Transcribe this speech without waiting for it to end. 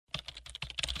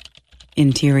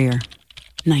Interior.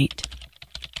 Night.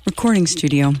 Recording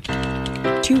studio.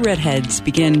 Two redheads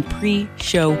begin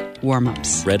pre-show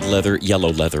warm-ups. Red leather,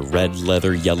 yellow leather, red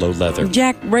leather, yellow leather.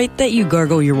 Jack, write that you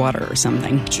gargle your water or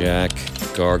something. Jack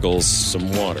gargles some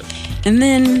water. And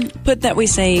then put that we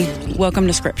say, welcome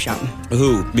to Script Shop.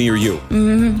 Who, me or you?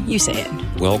 You say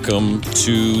it. Welcome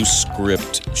to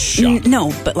Script Shop.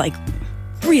 No, but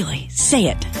really, say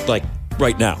it. Like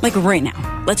right now. Like right now.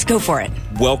 Let's go for it.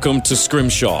 Welcome to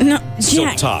Scrimshaw. No, Silk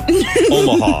Jack. Top.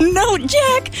 Omaha. No,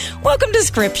 Jack. Welcome to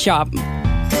Script Shop.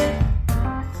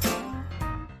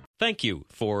 Thank you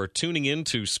for tuning in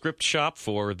to Script Shop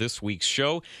for this week's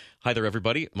show. Hi there,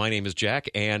 everybody. My name is Jack,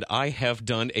 and I have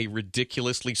done a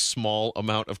ridiculously small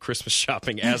amount of Christmas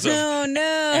shopping as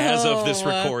of this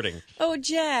recording. Oh,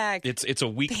 Jack. It's a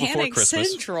week before Panic Christmas.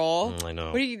 Central. I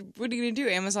know. What are you going to do?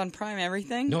 Amazon Prime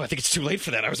everything? No, I think it's too late for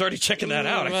that. I was already checking that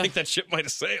out. I think that ship might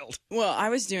have sailed. Well, I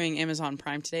was doing Amazon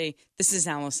Prime today. This is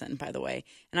Allison, by the way.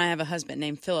 And I have a husband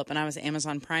named Philip, and I was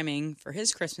Amazon Priming for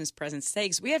his Christmas presents today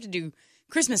because we have to do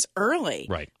Christmas early.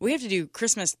 Right. We have to do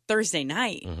Christmas Thursday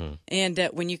night. Mm-hmm. And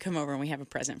when you come over and we have a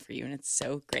present for you, and it's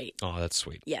so great. Oh, that's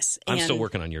sweet. Yes. I'm still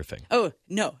working on your thing. Oh,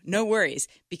 no worries.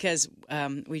 Because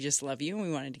we just love you, and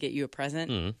we wanted to get you a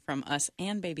present from us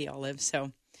and Baby Olive.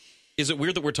 So, is it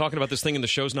weird that we're talking about this thing and the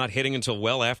show's not hitting until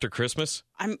well after Christmas?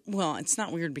 Well, it's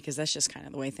not weird because that's just kind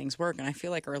of the way things work. And I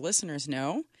feel like our listeners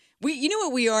know. You know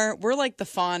what we are? We're like the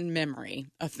fond memory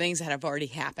of things that have already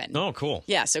happened. Oh, cool.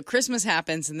 Yeah, so Christmas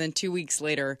happens, and then 2 weeks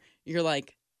later, you're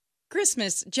like,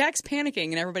 Christmas, Jack's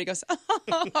panicking, and everybody goes,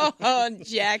 oh,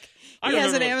 Jack, he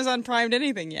hasn't Amazon Primed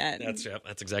anything yet.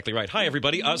 That's exactly right. Hi,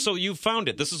 everybody. So you found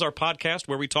it. This is our podcast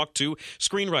where we talk to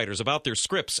screenwriters about their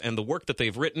scripts and the work that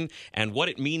they've written and what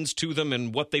it means to them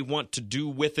and what they want to do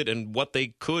with it and what they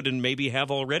could and maybe have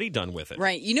already done with it.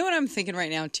 Right. You know what I'm thinking right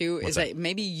now, too, is that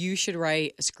maybe you should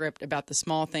write a script about the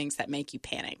small things that make you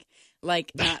panic.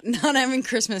 Like not having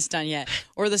Christmas done yet,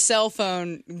 or the cell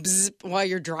phone while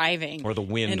you're driving, or the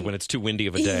wind when it's too windy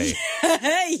of a day.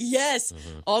 Yes,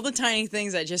 all the tiny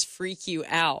things that just freak you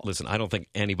out. Listen, I don't think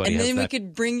anybody has that. And then we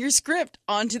could bring your script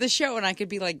onto the show, and I could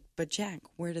be like, "But Jack,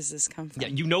 where does this come from?" Yeah,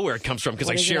 you know where it comes from because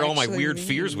I share all my weird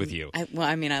fears with you. I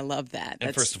love that.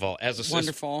 And first of all,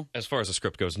 wonderful. As far as a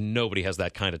script goes, nobody has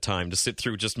that kind of time to sit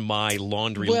through just my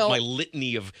laundry, my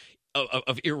litany of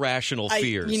irrational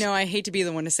fears. I hate to be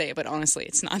the one to say it, but honestly,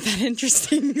 it's not that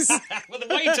interesting. Well, then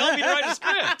why are you telling me to write a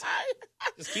script?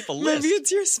 Just keep a list. Maybe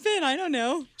it's your spin. I don't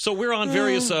know. So we're on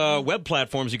various web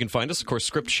platforms. You can find us. Of course,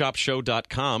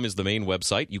 scriptshopshow.com is the main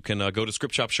website. You can go to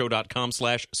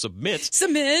scriptshopshow.com/submit.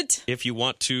 Submit. If you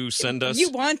want to send us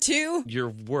your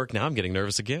work. Now I'm getting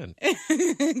nervous again.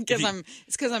 It's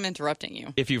because I'm interrupting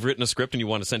you. If you've written a script and you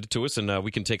want to send it to us and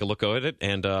we can take a look at it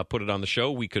and put it on the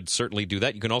show, we could certainly do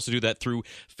that. You can also do that through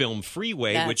Film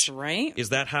Freeway. That's right. Is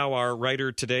that how our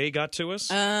writer today got to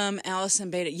us? Allison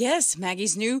Beda. Yes,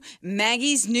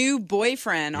 Maggie's new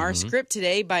boyfriend. Our script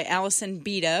today by Allison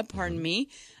Beda, pardon me,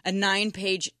 a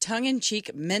 9-page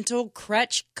tongue-in-cheek mental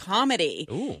crutch comedy.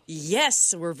 Ooh.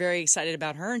 Yes, we're very excited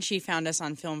about her, and she found us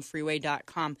on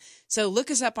filmfreeway.com. So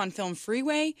look us up on Film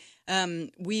Freeway.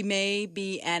 We may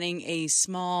be adding a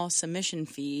small submission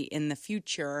fee in the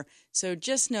future, so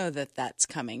just know that that's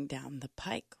coming down the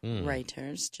pike,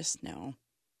 writers. Just know.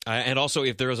 And also,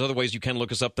 if there's other ways you can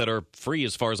look us up that are free,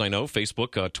 as far as I know,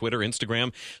 Facebook, Twitter,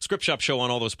 Instagram, Script Shop Show on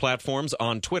all those platforms.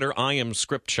 On Twitter, I am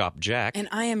Script Shop Jack. And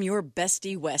I am your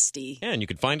bestie Westie. Yeah, and you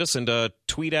can find us and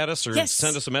tweet at us or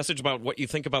send us a message about what you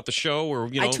think about the show. Or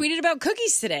I tweeted about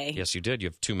cookies today. Yes, you did. You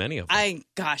have too many of them.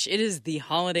 It is the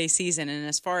holiday season, and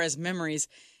as far as memories,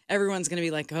 everyone's going to be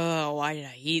like, oh, why did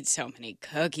I eat so many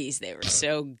cookies? They were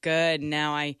so good.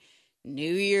 Now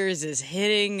New Year's is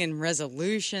hitting and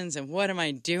resolutions and what am I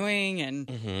doing?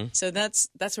 And so that's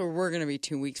where we're going to be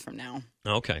 2 weeks from now.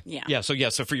 Okay. Yeah. So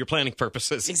for your planning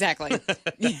purposes. Exactly.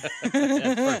 Yeah,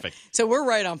 perfect. So we're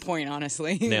right on point,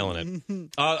 honestly. Nailing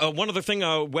it. One other thing,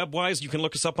 web-wise, you can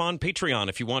look us up on Patreon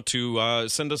if you want to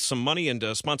send us some money and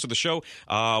sponsor the show.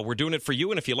 We're doing it for you,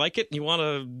 and if you like it and you want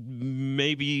to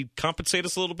maybe compensate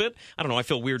us a little bit, I don't know, I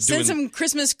feel weird doing... Send some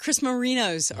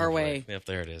Christmarinos our way. Right. Yep,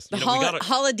 there it is. The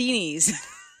Holidinis.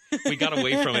 We got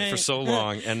away from it for so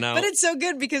long, and now... But it's so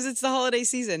good because it's the holiday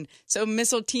season. So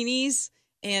mistletoes...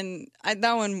 And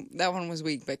that one was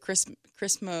weak, but Christmas.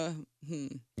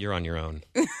 You're on your own.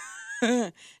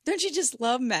 Don't you just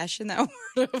love mashing that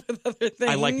word up with other things?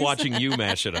 I like watching you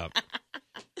mash it up.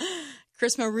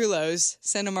 Christmas Rulos,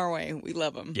 send them our way. We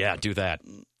love them. Yeah, do that.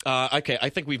 Okay, I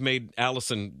think we've made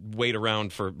Allison wait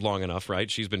around for long enough, right?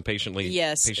 She's been patiently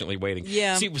waiting.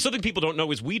 Yeah. See, something people don't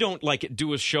know is we don't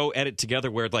do a show edit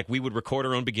together where we would record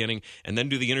our own beginning and then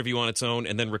do the interview on its own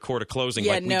and then record a closing.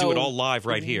 Yeah, we do it all live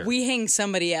right here. We hang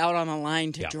somebody out on a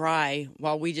line to dry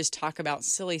while we just talk about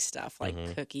silly stuff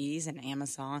like cookies and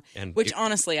Amazon, which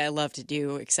honestly I love to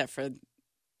do, except for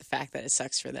the fact that it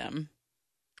sucks for them.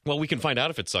 Well, we can find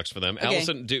out if it sucks for them. Okay.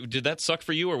 Allison, did that suck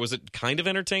for you, or was it kind of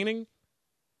entertaining?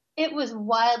 It was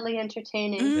wildly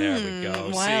entertaining. There we go.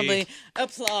 Wildly. See?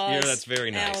 Applause. Yeah, that's very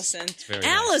nice. Allison. It's very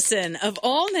Allison, of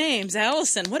all names,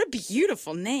 Allison. What a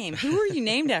beautiful name. Who are you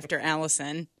named after,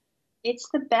 Allison? It's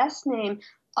the best name.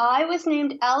 I was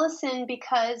named Allison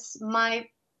because my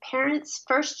parents'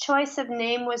 first choice of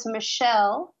name was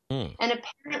Michelle. And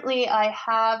apparently I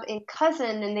have a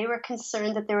cousin, and they were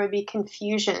concerned that there would be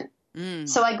confusion.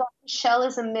 So I got Michelle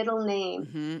as a middle name.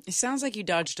 Mm-hmm. It sounds like you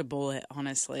dodged a bullet,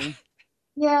 honestly.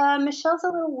 Yeah, Michelle's a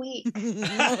little weak.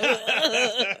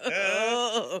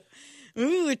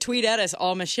 Ooh, tweet at us,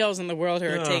 all Michelles in the world who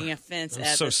are taking offense at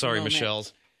this so sorry, moment.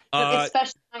 Michelles.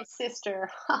 Especially my sister.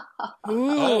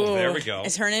 Oh, there we go.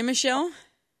 Is her name Michelle?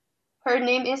 Her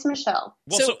name is Michelle.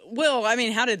 Well, Will, I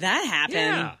mean, how did that happen?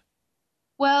 Yeah.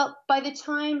 Well, by the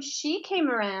time she came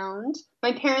around,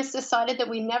 my parents decided that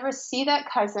we never see that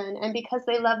cousin, and because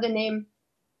they love the name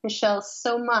Michelle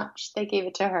so much, they gave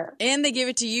it to her. And they gave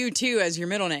it to you, too, as your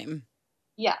middle name.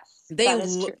 Yes, They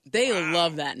Wow.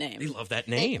 love that name. They love that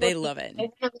name. They love it.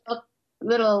 It's a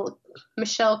little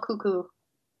Michelle cuckoo.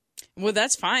 Well,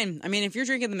 that's fine. I mean, if you're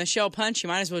drinking the Michelle punch, you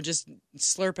might as well just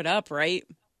slurp it up, right?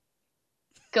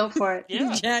 Go for it.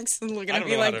 Yeah. Jackson looking at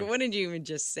me like, what did you even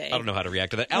just say? I don't know how to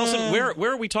react to that. Allison,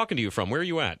 where are we talking to you from? Where are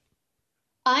you at?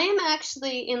 I am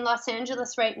actually in Los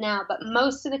Angeles right now, but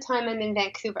most of the time I'm in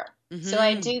Vancouver. Mm-hmm. So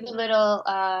I do the little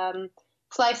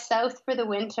fly south for the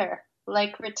winter,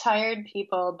 like retired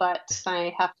people, but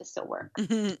I have to still work.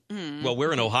 Well,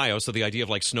 we're in Ohio, so the idea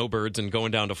of snowbirds and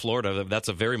going down to Florida, that's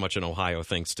a very much an Ohio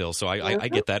thing still. So I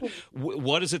get that.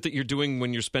 What is it that you're doing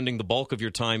when you're spending the bulk of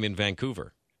your time in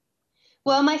Vancouver?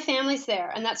 Well, my family's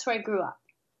there, and that's where I grew up.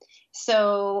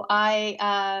 So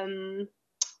I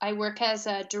work as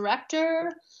a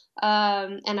director,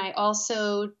 and I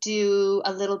also do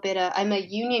a little bit of, I'm a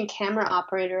union camera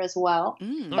operator as well.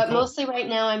 But cool. Mostly right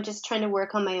now I'm just trying to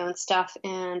work on my own stuff,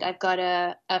 and I've got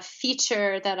a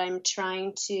feature that I'm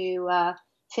trying to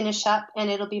finish up,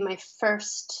 and it'll be my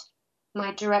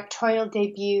directorial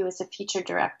debut as a feature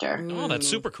director. Oh, that's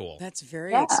super cool. That's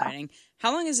very exciting.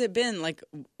 How long has it been?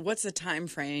 What's the time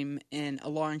frame in a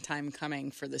long time coming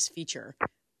for this feature?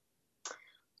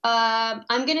 I'm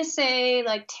going to say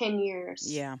 10 years.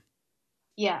 Yeah.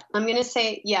 Yeah, I'm going to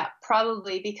say,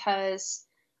 probably, because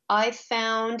I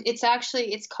found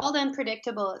it's called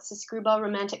Unpredictable. It's a screwball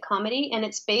romantic comedy, and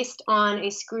it's based on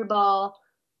a screwball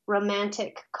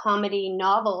romantic comedy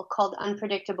novel called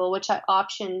Unpredictable, which I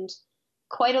optioned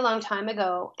quite a long time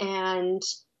ago and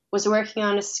was working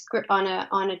on a script on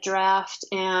a draft,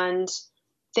 and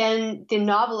then the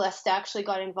novelist actually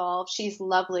got involved. She's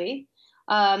lovely.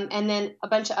 And then a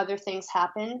bunch of other things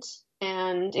happened,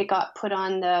 and it got put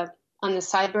on the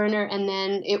side burner, and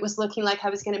then it was looking like I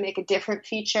was going to make a different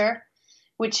feature,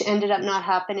 which ended up not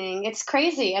happening. It's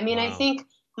crazy. I mean, wow. I think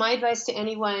my advice to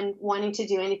anyone wanting to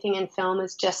do anything in film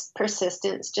is just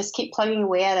persistence. Just keep plugging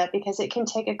away at it, because it can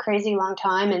take a crazy long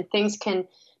time, and things can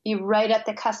be right at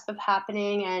the cusp of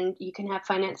happening, and you can have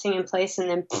financing in place, and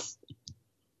then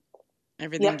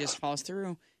everything just falls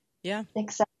through. Yeah,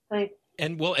 exactly.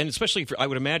 And especially I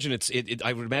would imagine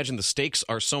I would imagine the stakes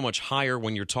are so much higher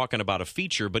when you're talking about a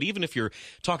feature. But even if you're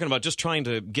talking about just trying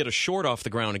to get a short off the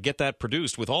ground and get that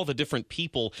produced, with all the different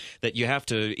people that you have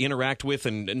to interact with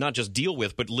and not just deal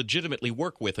with, but legitimately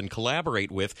work with and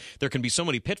collaborate with, there can be so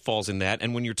many pitfalls in that.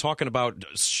 And when you're talking about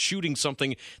shooting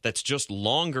something that's just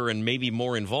longer and maybe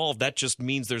more involved, that just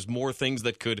means there's more things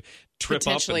that could trip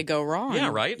potentially up go wrong.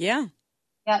 Yeah, right? Yeah,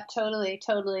 totally.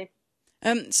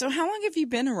 So how long have you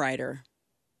been a writer?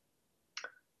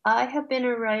 I have been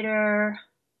a writer,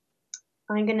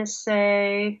 I'm going to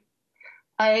say,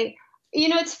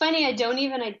 it's funny, I don't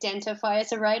even identify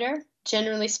as a writer,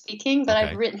 generally speaking, but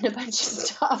I've written a bunch of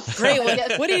stuff. Great.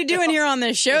 What are you doing here on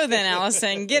this show then,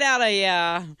 Allison? Get out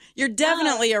of you're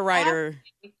definitely a writer.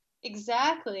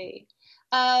 Exactly.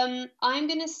 I'm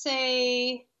going to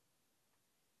say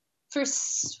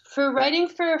for writing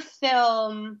for a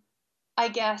film, I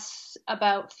guess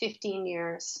about 15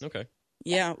 years. Okay.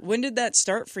 Yeah. When did that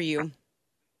start for you?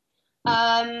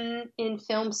 In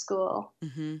film school.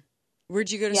 Mm-hmm. Where'd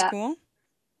you go to school?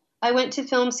 I went to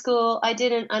film school. I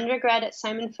did an undergrad at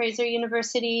Simon Fraser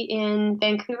University in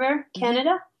Vancouver,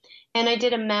 Canada. And I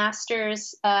did a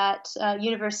master's at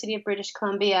University of British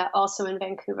Columbia, also in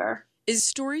Vancouver. Is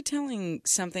storytelling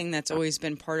something that's always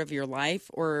been part of your life,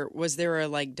 or was there a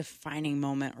like defining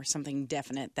moment or something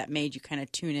definite that made you kind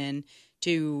of tune in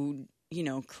to,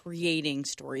 creating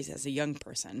stories as a young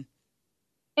person?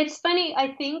 It's funny. I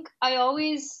think I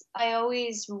always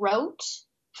wrote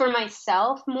for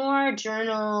myself more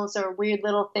journals or weird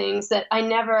little things that I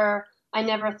never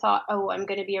thought, oh, I'm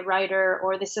going to be a writer,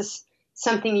 or this is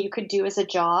something you could do as a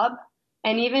job.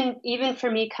 And even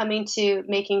for me coming to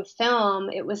making film,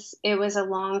 it was a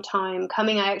long time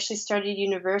coming. I actually started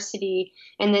university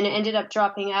and then ended up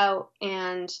dropping out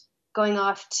and going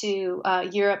off to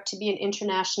Europe to be an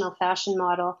international fashion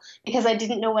model because I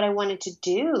didn't know what I wanted to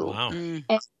do. Wow.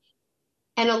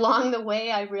 And along the way,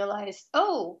 I realized,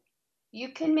 oh,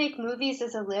 you can make movies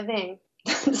as a living.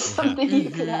 That's something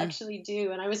you could actually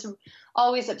do. And I was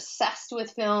always obsessed with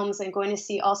films and going to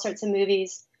see all sorts of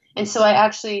movies. And so I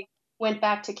actually went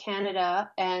back to Canada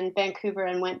and Vancouver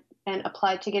and went and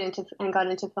applied to got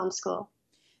into film school.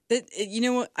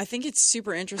 I think it's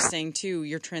super interesting too,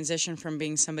 your transition from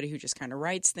being somebody who just kind of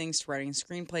writes things to writing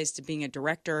screenplays to being a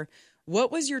director.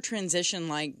 What was your transition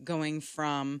like going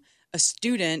from a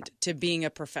student to being a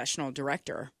professional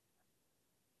director?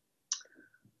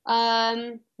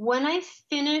 When I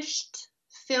finished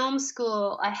film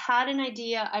school, I had an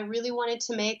idea. I really wanted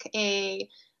to make a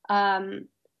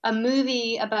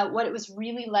movie about what it was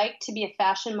really like to be a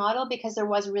fashion model because there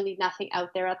was really nothing out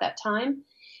there at that time.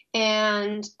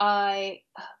 And I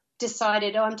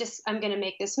decided, I'm going to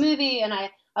make this movie. And I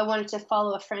wanted to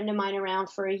follow a friend of mine around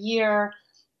for a year.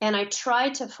 And I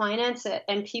tried to finance it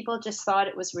and people just thought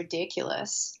it was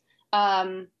ridiculous.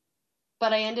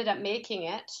 But I ended up making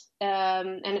it.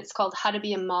 And it's called How to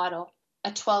Be a Model,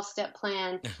 a 12-step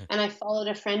plan. And I followed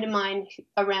a friend of mine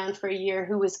around for a year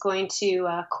who was going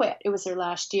to quit. It was their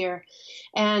last year.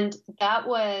 And that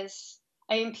was,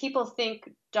 people think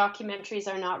documentaries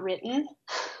are not written.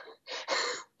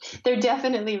 They're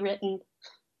definitely written.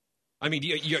 I mean,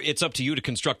 it's up to you to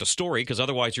construct a story because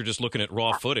otherwise you're just looking at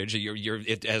raw footage.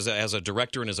 As a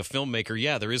director and as a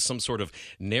filmmaker, there is some sort of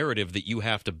narrative that you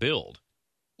have to build.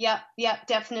 Yeah,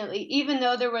 definitely. Even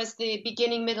though there was the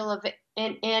beginning, middle of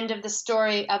and end of the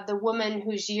story of the woman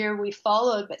whose year we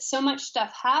followed, but so much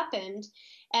stuff happened.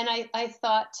 And I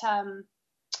thought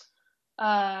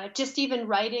just even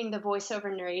writing the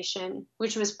voiceover narration,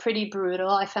 which was pretty brutal,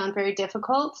 I found very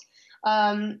difficult.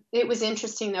 It was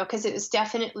interesting though, because it was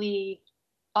definitely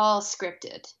all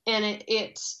scripted. And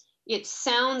it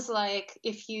sounds like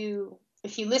if you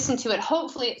listen to it,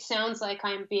 hopefully it sounds like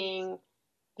I'm being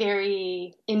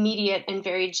very immediate and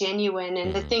very genuine.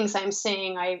 And the things I'm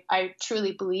saying, I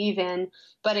truly believe in,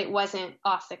 but it wasn't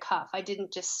off the cuff. I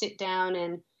didn't just sit down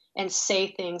and say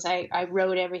things. I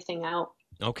wrote everything out.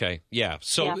 Okay. Yeah.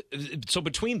 So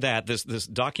between that, this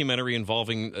documentary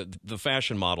involving the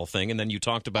fashion model thing, and then you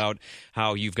talked about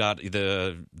how you've got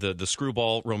the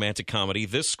screwball romantic comedy.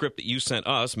 This script that you sent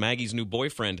us, Maggie's New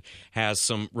Boyfriend, has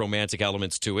some romantic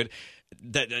elements to it.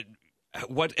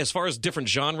 What, as far as different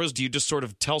genres, do you just sort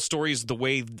of tell stories the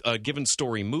way a given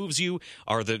story moves you?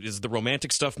 Is the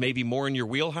romantic stuff maybe more in your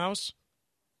wheelhouse?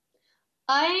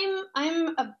 I'm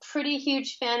a pretty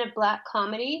huge fan of black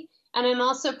comedy, and I'm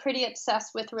also pretty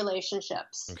obsessed with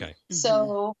relationships. Okay.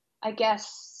 So I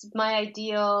guess my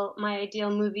ideal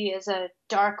movie is a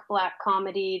dark black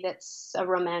comedy that's a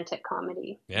romantic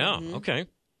comedy. Yeah. Okay.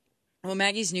 Well,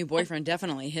 Maggie's New Boyfriend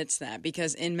definitely hits that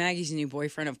because in Maggie's New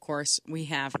Boyfriend, of course, we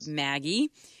have Maggie,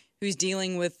 who's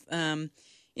dealing with,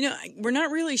 we're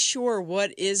not really sure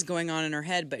what is going on in her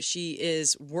head, but she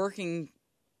is working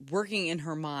in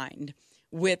her mind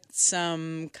with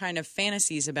some kind of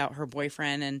fantasies about her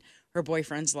boyfriend and her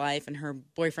boyfriend's life and her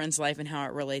boyfriend's life and how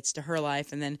it relates to her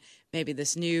life. And then maybe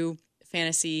this new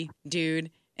fantasy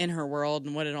dude in her world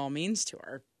and what it all means to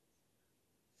her.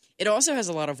 It also has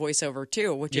a lot of voiceover,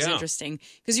 too, which is interesting.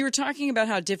 Because you were talking about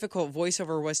how difficult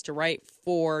voiceover was to write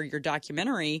for your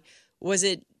documentary. Was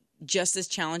it just as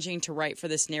challenging to write for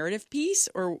this narrative piece?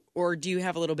 Or do you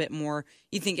have a little bit more,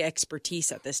 you think,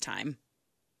 expertise at this time?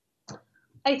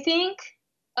 I think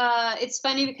it's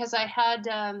funny because I had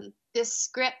this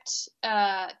script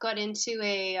got into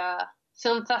a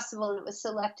film festival and it was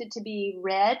selected to be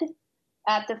read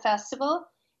at the festival.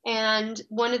 And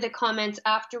one of the comments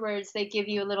afterwards, they give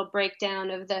you a little breakdown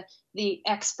of the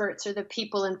experts or the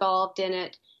people involved in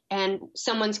it. And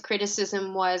someone's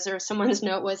criticism was, or someone's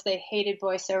note was, they hated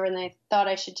voiceover and they thought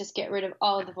I should just get rid of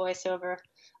all of the voiceover.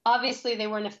 Obviously, they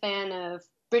weren't a fan of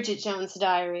Bridget Jones'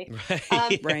 Diary.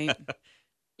 Right.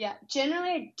 Yeah. Generally,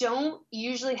 I don't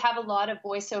usually have a lot of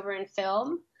voiceover in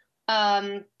film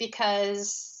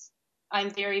because I'm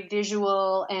very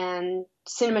visual, and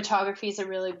cinematography is a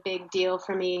really big deal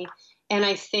for me. And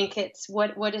I think it's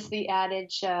what is the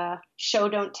adage? Show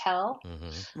don't tell.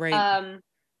 Mm-hmm. Right.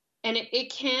 And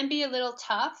it can be a little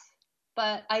tough,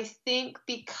 but I think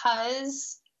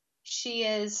because she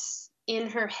is in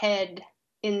her head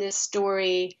in this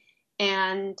story,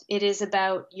 and it is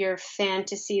about your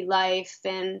fantasy life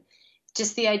and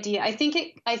just the idea. I think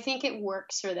it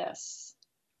works for this.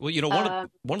 Well,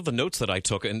 one of the notes that I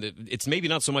took, and it's maybe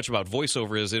not so much about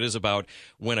voiceover as it is about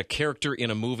when a character in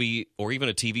a movie or even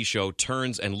a TV show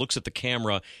turns and looks at the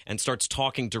camera and starts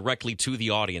talking directly to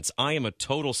the audience. I am a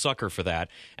total sucker for that,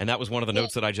 and that was one of the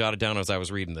notes that I jotted down as I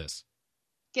was reading this.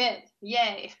 Good.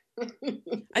 Yay.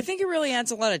 I think it really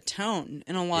adds a lot of tone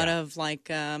and a lot of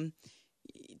like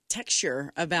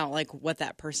texture about like what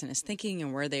that person is thinking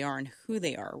and where they are and who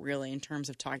they are really in terms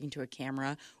of talking to a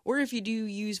camera, or if you do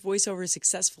use voiceover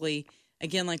successfully,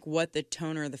 again, like what the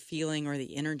tone or the feeling or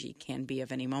the energy can be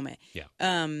of any moment. Yeah.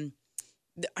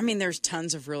 I mean, there's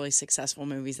tons of really successful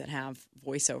movies that have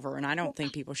voiceover, and I don't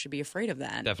think people should be afraid of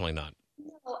that. Definitely not.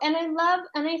 And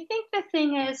I think the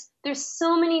thing is, there's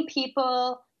so many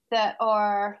people that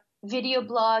are video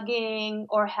blogging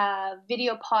or have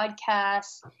video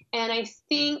podcasts, and I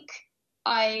think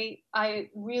I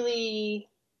really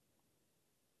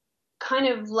kind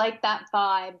of like that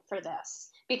vibe for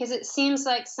this, because it seems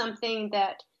like something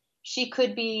that she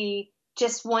could be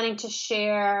just wanting to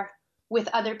share with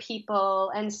other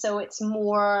people, and so it's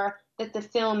more that the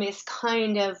film is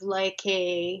kind of like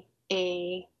a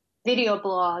video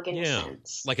blog in a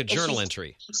sense, like a journal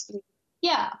entry.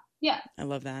 Yeah. I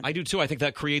love that. I do too. I think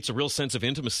that creates a real sense of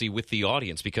intimacy with the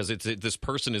audience, because this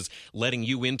person is letting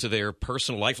you into their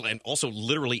personal life and also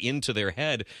literally into their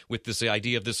head with this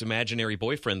idea of this imaginary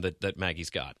boyfriend that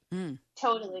Maggie's got.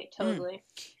 Totally.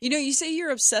 You know, you say you're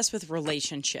obsessed with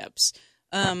relationships.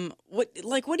 What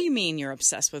do you mean you're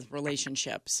obsessed with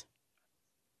relationships?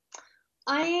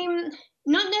 I'm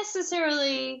not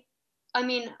necessarily. I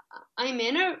mean, I'm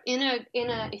in a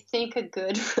I think a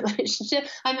good relationship.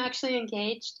 I'm actually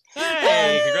engaged.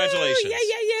 Hey, congratulations!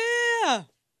 Yeah.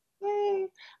 Yay.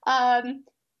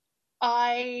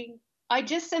 I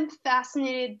just am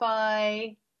fascinated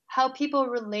by how people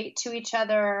relate to each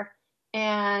other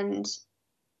and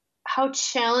how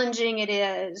challenging it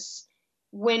is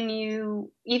when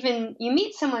you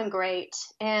meet someone great,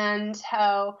 and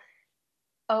how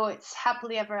it's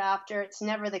happily ever after. It's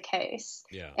never the case.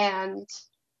 Yeah.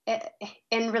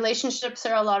 And relationships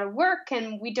are a lot of work,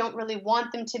 and we don't really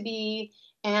want them to be.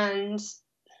 And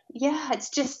it's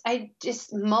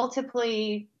just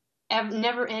multiply,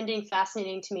 never ending,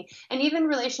 fascinating to me. And even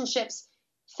relationships,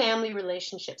 family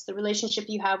relationships, the relationship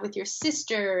you have with your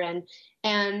sister.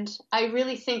 And I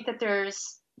really think that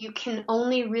you can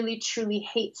only really truly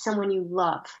hate someone you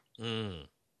love.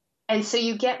 And so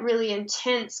you get really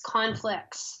intense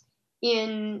conflicts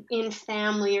in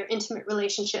family or intimate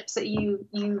relationships that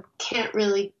you can't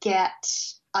really get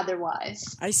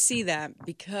otherwise. I see that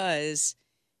because,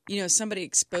 somebody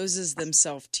exposes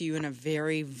themselves to you in a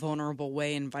very vulnerable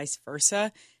way and vice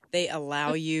versa. They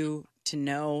allow you to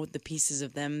know the pieces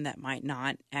of them that might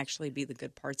not actually be the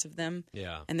good parts of them.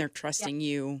 Yeah. And they're trusting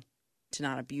you to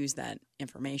not abuse that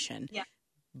information. Yeah.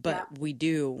 But we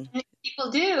do.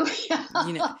 People do.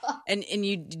 And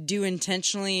you do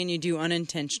intentionally and you do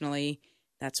unintentionally.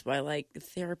 That's why like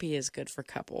therapy is good for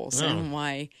couples, and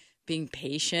why being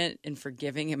patient and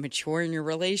forgiving and mature in your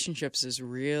relationships is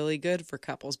really good for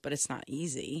couples, but it's not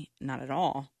easy, not at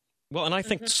all. Well, and I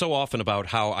think so often about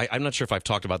how I'm not sure if I've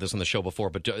talked about this on the show before,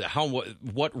 but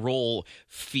what role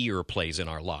fear plays in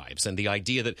our lives, and the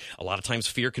idea that a lot of times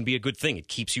fear can be a good thing. It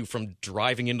keeps you from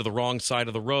driving into the wrong side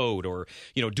of the road, or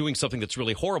doing something that's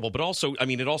really horrible. But also, I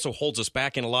mean, it also holds us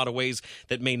back in a lot of ways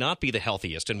that may not be the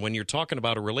healthiest. And when you're talking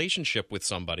about a relationship with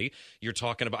somebody, you're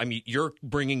talking about, I mean, you're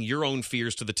bringing your own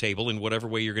fears to the table in whatever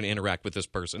way you're going to interact with this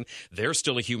person. They're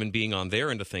still a human being on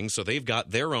their end of things, so they've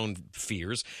got their own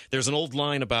fears. There's an old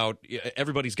line about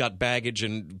everybody's got baggage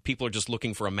and people are just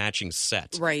looking for a matching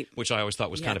set. Right. Which I always thought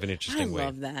was kind of an interesting way. I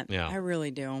love that. Yeah. I really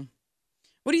do.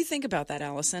 What do you think about that,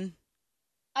 Allison?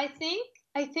 I think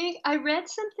I read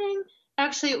something.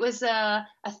 Actually, it was a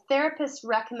therapist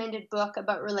recommended book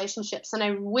about relationships, and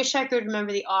I wish I could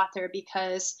remember the author,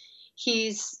 because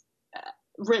he's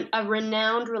a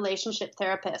renowned relationship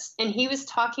therapist, and he was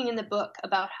talking in the book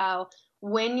about how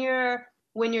when you're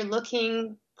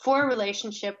looking for a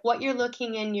relationship, what you're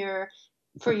looking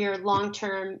for your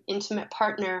long-term intimate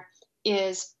partner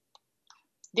is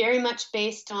very much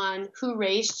based on who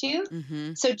raised you.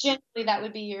 Mm-hmm. So generally that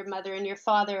would be your mother and your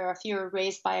father, or if you were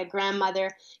raised by a grandmother,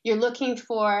 you're looking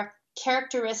for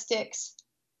characteristics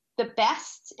the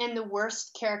best and the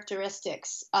worst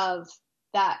characteristics of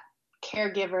that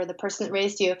caregiver, the person that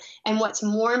raised you. And what's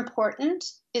more important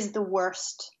is the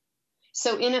worst.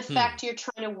 So in effect, you're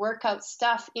trying to work out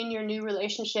stuff in your new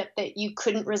relationship that you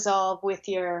couldn't resolve with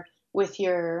your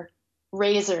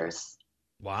raisers.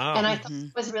 Wow. And I thought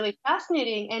it was really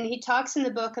fascinating. And he talks in the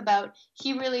book about,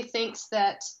 he really thinks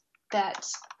that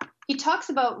he talks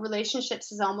about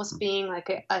relationships as almost being like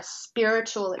a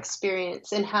spiritual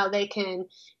experience, and how they can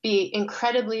be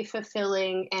incredibly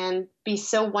fulfilling and be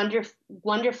so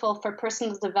wonderful for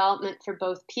personal development for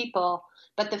both people.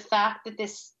 But the fact that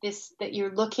that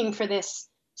you're looking for this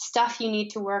stuff you need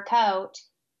to work out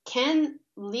can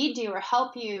lead you or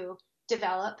help you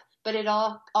develop, but it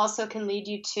also can lead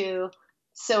you to,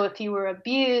 so if you were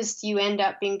abused, you end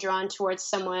up being drawn towards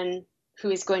someone who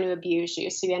is going to abuse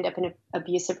you. So you end up in an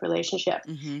abusive relationship.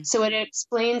 Mm-hmm. So it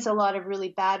explains a lot of really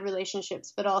bad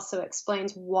relationships, but also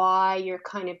explains why you're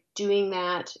kind of doing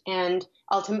that, and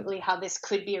ultimately how this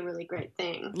could be a really great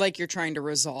thing. Like you're trying to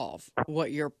resolve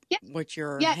what your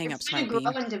hangups might be.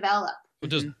 Grow and develop.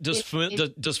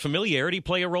 Does familiarity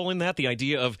play a role in that? The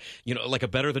idea of, like a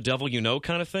better the devil you know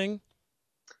kind of thing?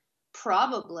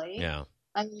 Probably. Yeah.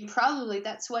 I mean, probably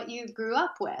that's what you grew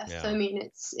up with. Yeah. I mean,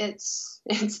 it's,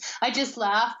 I just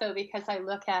laugh though, because I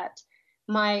look at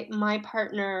my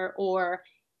partner or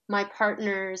my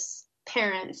partner's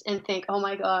parents and think, oh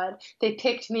my God, they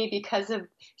picked me because of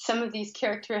some of these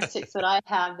characteristics that I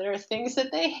have. There are things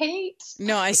that they hate.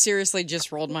 No, I seriously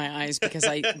just rolled my eyes because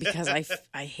I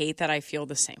hate that I feel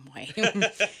the same way.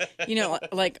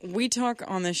 Like we talk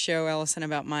on this show, Allison,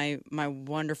 about my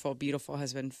wonderful, beautiful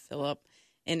husband, Philip.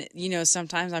 And,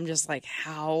 sometimes I'm just like,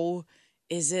 how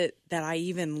is it that I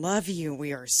even love you?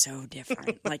 We are so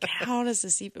different. Like, how does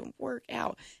this even work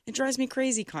out? It drives me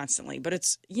crazy constantly. But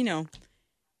it's,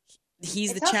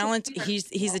 he's the challenge.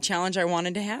 He's the challenge I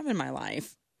wanted to have in my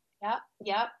life.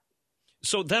 Yeah.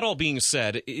 So that all being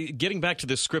said, getting back to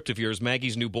this script of yours,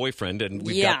 Maggie's new boyfriend, and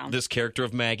we've got this character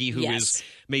of Maggie who is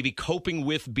maybe coping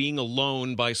with being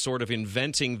alone by sort of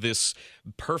inventing this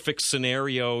perfect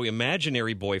scenario,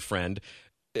 imaginary boyfriend.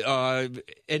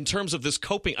 In terms of this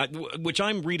coping, which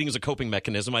I'm reading as a coping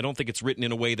mechanism, I don't think it's written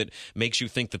in a way that makes you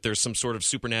think that there's some sort of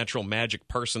supernatural magic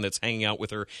person that's hanging out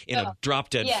with her in a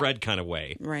drop-dead Fred kind of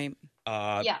way. Right.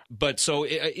 But so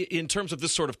in terms of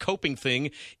this sort of coping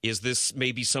thing, is this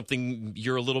maybe something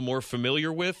you're a little more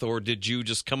familiar with, or did you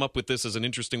just come up with this as an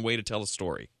interesting way to tell a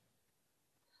story?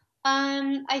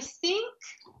 I think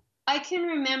I can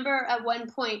remember at one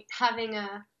point having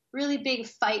a really big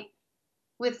fight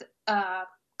with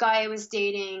guy I was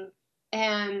dating,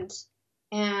 and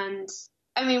I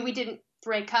mean, we didn't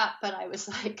break up, but I was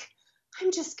like,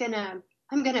 I'm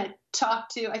gonna talk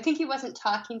to, I think he wasn't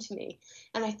talking to me,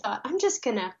 and I thought, I'm just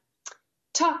gonna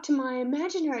talk to my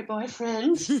imaginary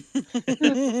boyfriend.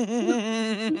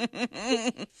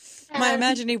 My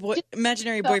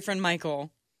imaginary boyfriend,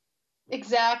 Michael.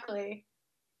 Exactly.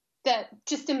 That,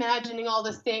 just imagining all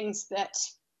the things that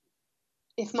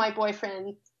if my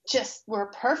boyfriend just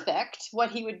were perfect, what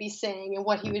he would be saying and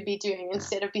what he would be doing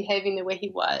instead of behaving the way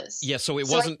he was. Yeah, so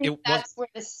that's where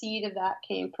the seed of that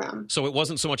came from. So it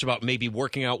wasn't so much about maybe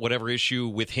working out whatever issue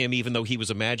with him, even though he was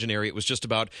imaginary. It was just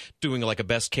about doing like a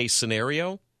best case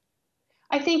scenario.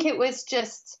 I think it was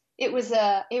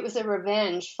a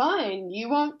revenge. Fine, you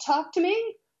won't talk to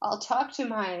me? I'll talk to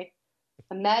my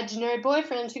imaginary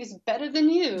boyfriend who's better than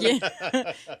you.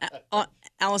 Yeah.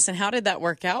 Allison, how did that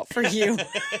work out for you?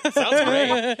 Sounds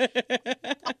great.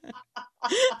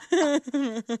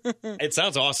 It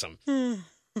sounds awesome.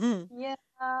 Yeah,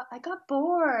 I got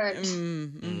bored.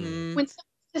 Mm-hmm. When someone's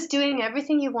just doing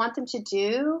everything you want them to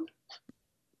do,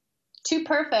 too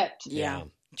perfect. Yeah.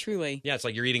 Truly. Yeah, it's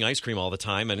like you're eating ice cream all the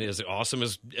time, and as awesome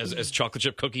as chocolate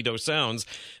chip cookie dough sounds,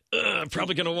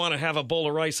 probably going to want to have a bowl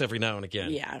of rice every now and again.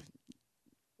 Yeah.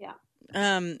 Yeah.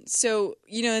 So,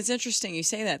 it's interesting you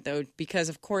say that, though, because,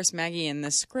 of course, Maggie in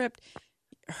the script,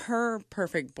 her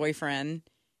perfect boyfriend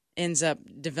ends up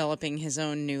developing his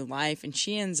own new life, and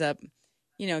she ends up,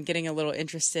 getting a little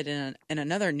interested in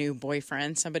another new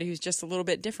boyfriend, somebody who's just a little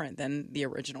bit different than the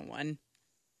original one.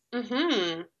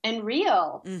 Mm-hmm. And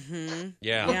real. Mm-hmm.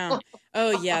 Yeah.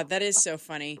 Oh, yeah, that is so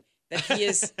funny that he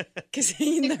is, because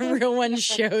the real one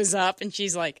shows up, and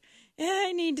she's like,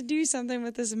 I need to do something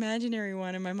with this imaginary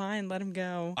one in my mind. Let him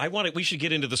go. We should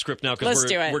get into the script now because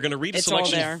we're going to read a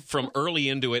selection from early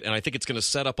into it, and I think it's going to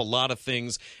set up a lot of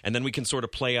things, and then we can sort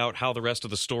of play out how the rest of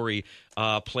the story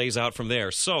plays out from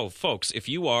there. So, folks, if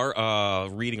you are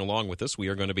reading along with us, we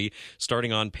are going to be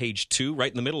starting on page 2,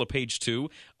 right in the middle of page 2,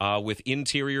 with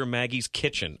Interior Maggie's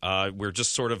Kitchen. We're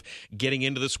just sort of getting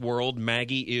into this world.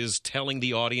 Maggie is telling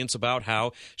the audience about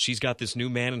how she's got this new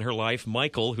man in her life,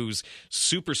 Michael, who's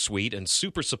super sweet and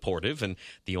super supportive, and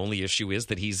the only issue is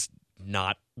that he's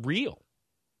not real.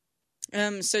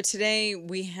 So today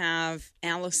we have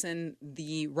Allison,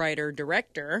 the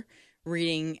writer-director,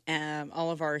 reading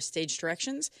all of our stage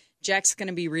directions. Jack's going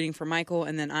to be reading for Michael,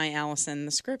 and then I, Allison,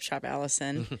 the script shop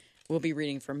Allison, will be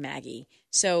reading for Maggie.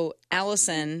 So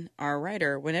Allison, our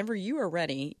writer, whenever you are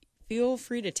ready, feel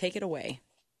free to take it away.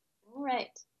 All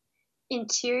right.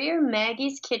 Interior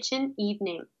Maggie's Kitchen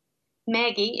Evening.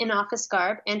 Maggie, in office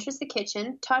garb, enters the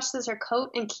kitchen, tosses her coat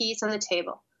and keys on the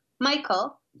table.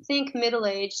 Michael, think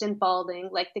middle-aged and balding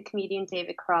like the comedian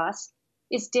David Cross,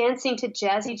 is dancing to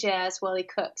jazzy jazz while he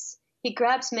cooks. He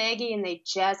grabs Maggie and they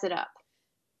jazz it up.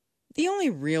 The only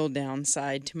real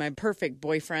downside to my perfect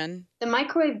boyfriend. The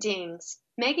microwave dings.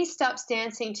 Maggie stops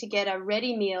dancing to get a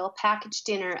ready meal packaged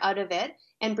dinner out of it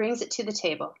and brings it to the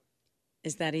table.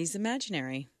 Is that he's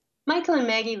imaginary. Michael and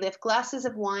Maggie lift glasses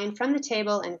of wine from the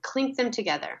table and clink them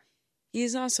together. He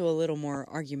is also a little more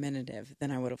argumentative than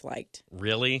I would have liked.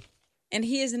 Really? And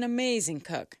he is an amazing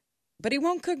cook, but he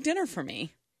won't cook dinner for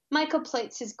me. Michael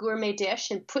plates his gourmet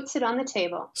dish and puts it on the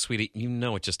table. Sweetie, you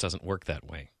know it just doesn't work that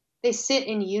way. They sit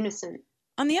in unison.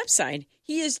 On the upside,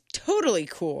 he is totally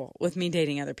cool with me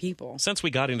dating other people. Since we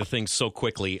got into things so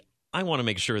quickly, I want to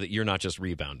make sure that you're not just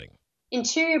rebounding.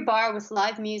 Interior bar with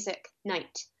live music,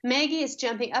 night. Maggie is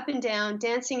jumping up and down,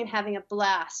 dancing and having a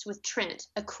blast with Trent,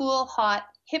 a cool, hot,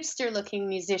 hipster-looking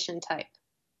musician type.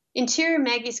 Interior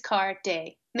Maggie's car,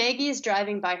 day. Maggie is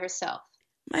driving by herself.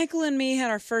 Michael and me had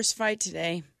our first fight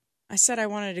today. I said I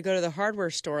wanted to go to the hardware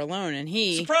store alone, and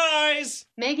he... Surprise!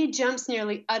 Maggie jumps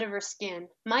nearly out of her skin.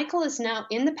 Michael is now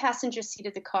in the passenger seat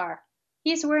of the car.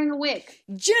 He is wearing a wig.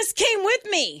 Just came with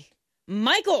me!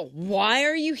 Michael, why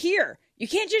are you here? You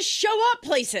can't just show up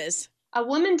places. A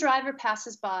woman driver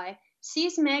passes by,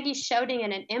 sees Maggie shouting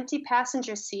at an empty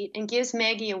passenger seat, and gives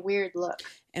Maggie a weird look.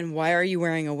 And why are you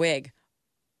wearing a wig?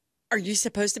 Are you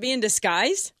supposed to be in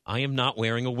disguise? I am not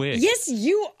wearing a wig. Yes,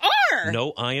 you are!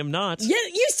 No, I am not. Yeah,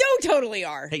 you so totally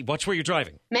are. Hey, watch where you're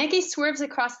driving. Maggie swerves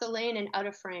across the lane and out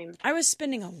of frame. I was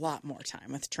spending a lot more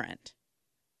time with Trent.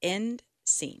 End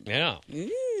scene. Yeah.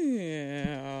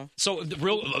 Yeah. So,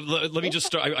 let me just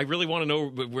start. I really want to know,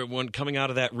 when coming out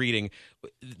of that reading,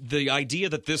 the idea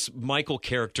that this Michael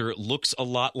character looks a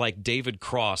lot like David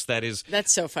Cross. That's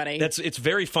so funny. It's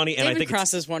very funny, and David I think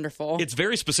Cross is wonderful. It's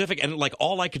very specific, and like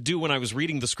all I could do when I was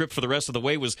reading the script for the rest of the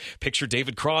way was picture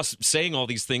David Cross saying all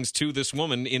these things to this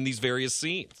woman in these various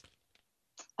scenes.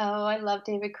 Oh, I love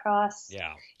David Cross.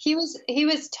 Yeah. He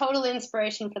was total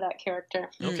inspiration for that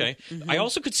character. Okay. Mm-hmm. I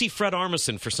also could see Fred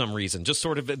Armisen for some reason, just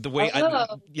sort of the way,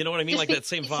 you know what I mean? Like that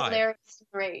same vibe. Hilarious,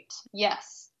 great.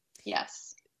 Yes.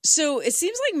 Yes. So it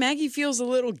seems like Maggie feels a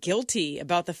little guilty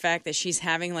about the fact that she's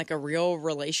having like a real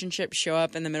relationship show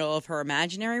up in the middle of her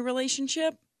imaginary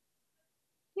relationship.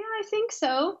 Yeah, I think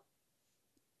so.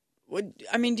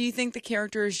 Do you think the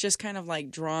character is just kind of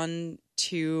like drawn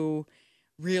to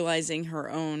realizing her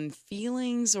own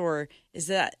feelings, or is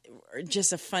that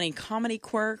just a funny comedy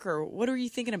quirk, or what are you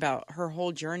thinking about her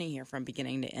whole journey here from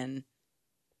beginning to end?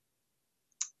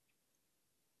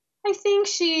 I think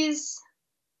she's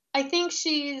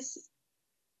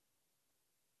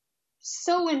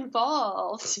so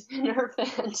involved in her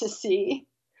fantasy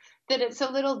that it's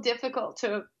a little difficult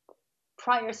to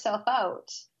pry herself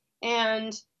out.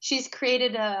 And she's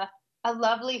created a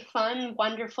lovely, fun,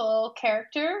 wonderful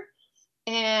character.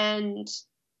 And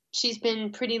she's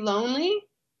been pretty lonely,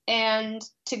 and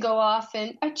to go off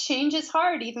and a change is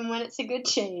hard, even when it's a good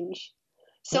change.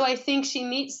 So I think she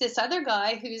meets this other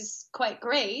guy who's quite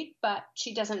great, but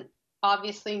she doesn't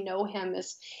obviously know him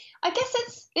as, I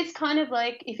guess it's kind of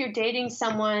like if you're dating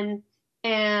someone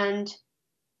and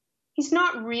he's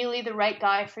not really the right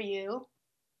guy for you,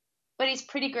 but he's a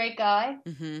pretty great guy.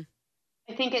 Mm-hmm.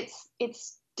 I think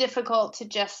it's difficult to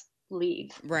just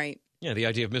leave. Right. Yeah, the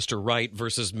idea of Mr. Right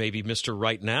versus maybe Mr.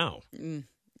 Right now.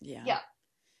 Yeah. Yeah.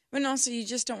 But also, you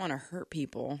just don't want to hurt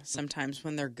people sometimes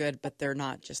when they're good, but they're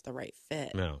not just the right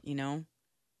fit. No. You know?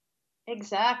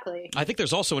 Exactly. I think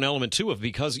there's also an element, too, of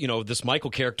because, this Michael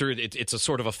character, it's a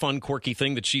sort of a fun, quirky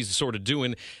thing that she's sort of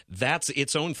doing. That's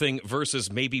its own thing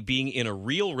versus maybe being in a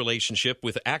real relationship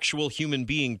with actual human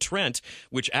being Trent,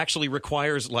 which actually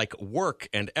requires, like, work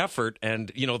and effort.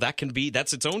 And,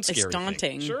 that's its own scary It's daunting.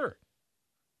 thing. Sure.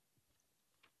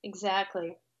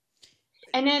 Exactly.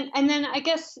 And then I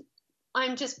guess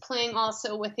I'm just playing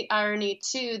also with the irony,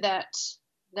 too, that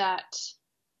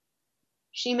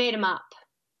she made him up.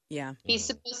 Yeah. He's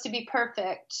supposed to be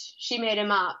perfect. She made him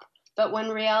up. But when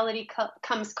reality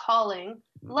comes calling,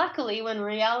 luckily, when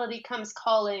reality comes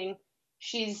calling,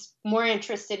 she's more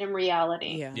interested in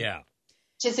reality. Yeah. Yeah.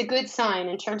 Which is a good sign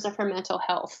in terms of her mental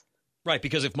health. Right,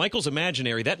 because if Michael's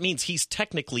imaginary, that means he's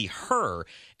technically her,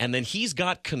 and then he's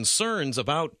got concerns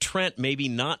about Trent maybe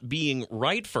not being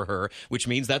right for her, which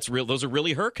means that's real. Those are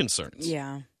really her concerns.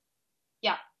 Yeah.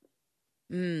 Yeah.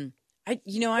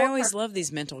 I always love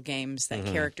these mental games that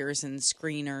characters and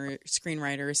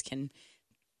screenwriters can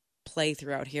play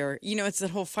throughout here. It's the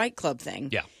whole Fight Club thing.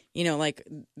 Yeah. Like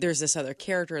there's this other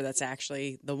character that's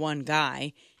actually the one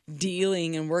guy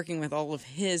dealing and working with all of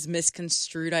his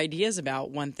misconstrued ideas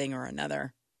about one thing or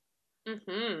another.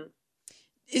 Mm-hmm.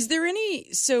 Is there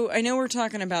so I know we're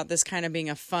talking about this kind of being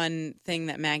a fun thing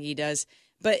that Maggie does,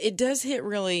 but it does hit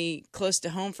really close to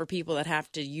home for people that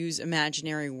have to use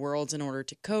imaginary worlds in order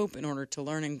to cope, in order to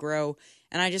learn and grow.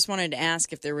 And I just wanted to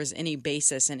ask if there was any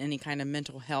basis in any kind of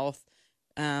mental health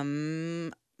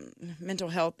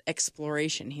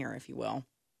exploration here, if you will.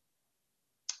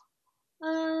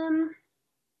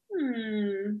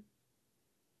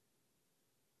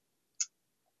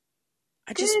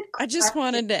 I just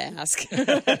wanted to ask.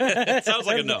 Sounds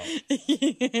like a no.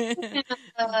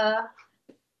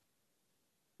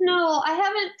 No, I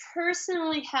haven't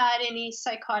personally had any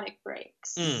psychotic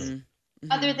breaks.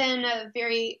 Other than a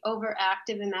very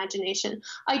overactive imagination.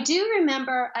 I do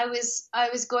remember I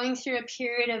was going through a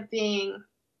period of being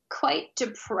quite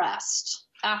depressed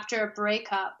after a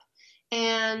breakup,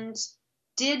 and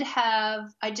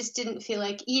I just didn't feel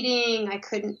like eating. I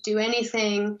couldn't do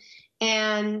anything,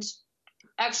 and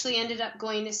actually ended up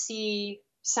going to see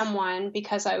someone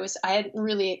because I hadn't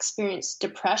really experienced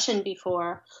depression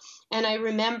before. And I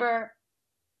remember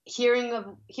hearing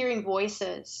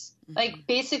voices, like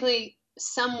basically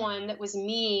someone that was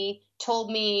me told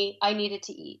me I needed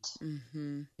to eat.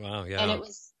 Mm-hmm. Wow, yeah. And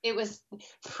it was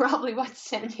probably what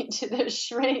sent me to the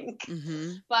shrink.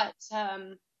 Mm-hmm. But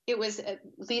it was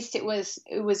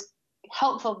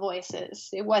helpful voices.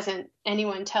 It wasn't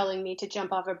anyone telling me to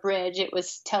jump off a bridge. It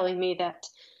was telling me that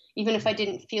even if I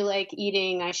didn't feel like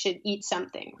eating, I should eat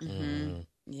something. Mm-hmm.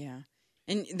 Yeah.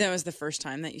 And that was the first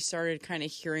time that you started kind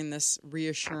of hearing this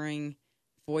reassuring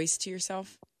voice to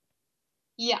yourself?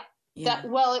 Yeah. Yeah. It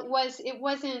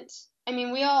wasn't, I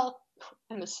mean,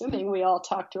 I'm assuming we all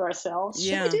talk to ourselves.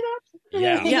 Yeah. Should we do that?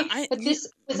 Yeah. Yeah. But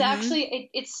this was actually,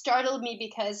 it startled me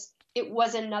because it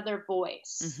was another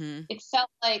voice. Mm-hmm. It felt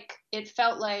like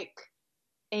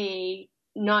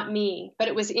not me, but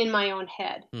it was in my own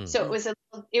head. Mm-hmm. So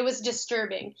it was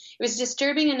disturbing. It was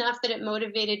disturbing enough that it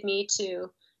motivated me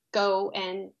to go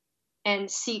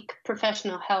and seek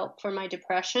professional help for my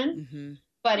depression. Mm-hmm.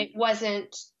 But it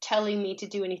wasn't telling me to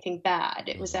do anything bad.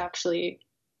 It was actually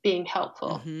being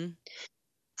helpful. Mm-hmm.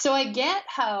 So I get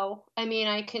how, I mean,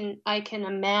 I can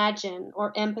imagine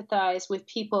or empathize with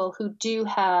people who do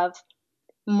have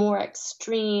more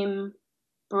extreme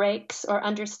breaks, or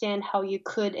understand how you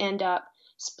could end up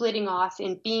splitting off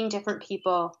in being different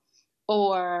people,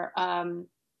 or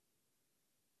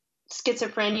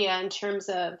schizophrenia in terms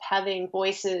of having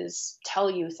voices tell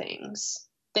you things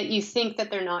that you think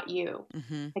that they're not you,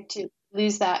 like to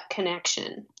lose that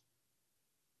connection.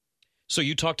 So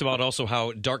you talked about also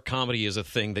how dark comedy is a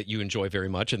thing that you enjoy very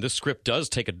much, and this script does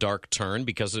take a dark turn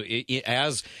because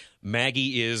as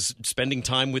Maggie is spending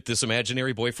time with this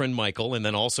imaginary boyfriend Michael, and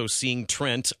then also seeing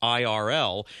Trent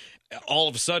IRL, all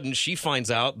of a sudden she finds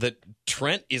out that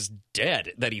Trent is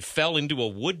dead, that he fell into a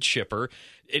wood chipper.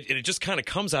 It just kind of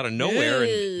comes out of nowhere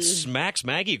and smacks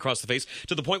Maggie across the face,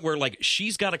 to the point where, like,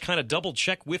 she's got to kind of double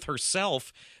check with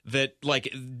herself that, like,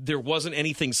 there wasn't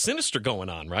anything sinister going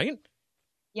on, right?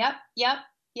 Yep.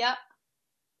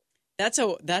 That's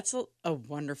a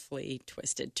wonderfully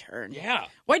twisted turn. Yeah.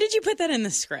 Why did you put that in the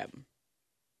script?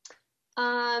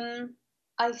 I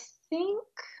think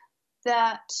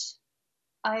that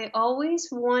I always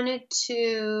wanted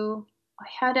to.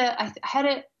 I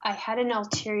had an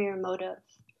ulterior motive.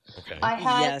 Okay.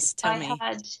 Tell me. I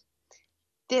had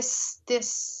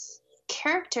this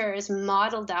character is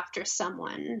modeled after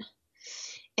someone,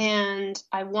 and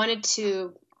I wanted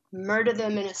to murder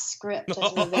them in a script as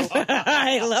revenge.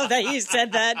 I love that you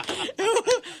said that.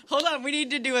 Hold on, we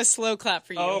need to do a slow clap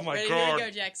for you. Oh my God! God. Here we go,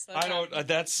 Jack. Slow I clap. don't.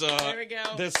 That's. There we go.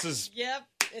 This is. Yep,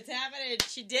 it's happening.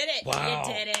 She did it. Wow.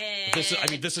 You did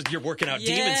it. This is. You're working out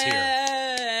demons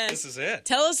here. This is it.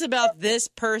 Tell us about this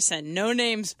person. No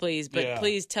names, please, but Yeah.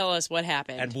 please tell us what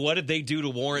happened. And what did they do to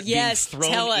warrant yes, being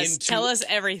thrown tell us. into Tell us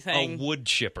everything. a wood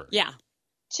chipper? Yeah.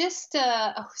 Just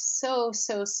so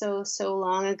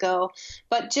long ago,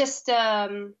 but just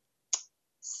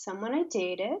someone I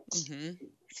dated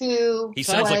who He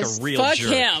sounds like a real fuck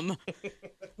jerk. him.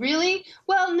 really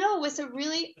well, no, was a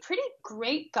really pretty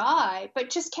great guy, but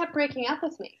just kept breaking up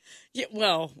with me. Yeah,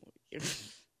 well,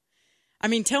 I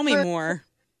mean, tell me more.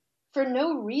 For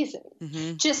no reason.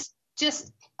 Mm-hmm. Just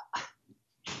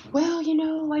well, you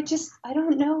know, I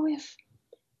don't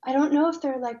know if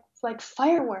they're like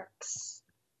fireworks.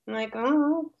 I'm like,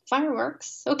 oh,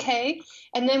 fireworks, okay.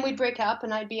 And then we'd break up,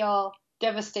 and I'd be all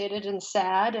devastated and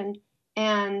sad,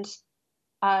 and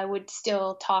I would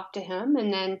still talk to him,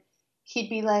 and then he'd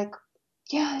be like,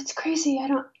 yeah, it's crazy.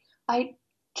 I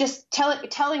just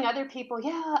telling other people,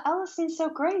 yeah, Allison's so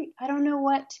great. I don't know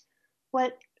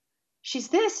what she's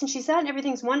this and she's that and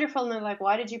everything's wonderful. And they're like,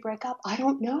 why did you break up? I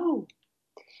don't know.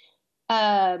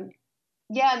 Yeah,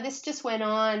 and this just went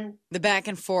on. The back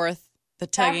and forth, the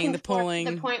tugging, the pulling.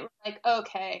 To the point where, like,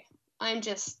 okay, I'm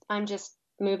just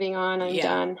moving on. I'm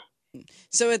done.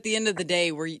 So at the end of the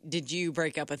day, did you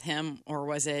break up with him, or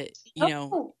was it,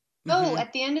 No,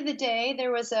 at the end of the day,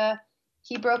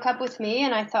 he broke up with me,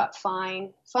 and I thought,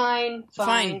 fine. I'm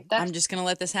just going to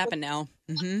let this happen now.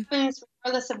 Happens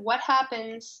regardless of what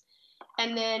happens.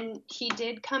 And then he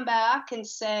did come back and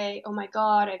say, oh my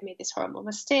God, I've made this horrible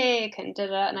mistake, and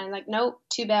da-da. And I'm like, nope,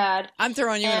 too bad. I'm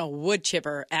throwing you in a wood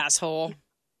chipper, asshole.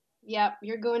 Yep,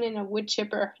 you're going in a wood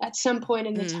chipper at some point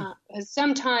in the time,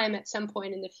 at some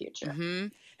point in the future.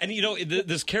 And, you know,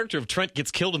 this character of Trent gets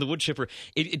killed in the wood chipper.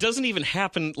 It doesn't even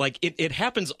happen, like, it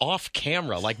happens off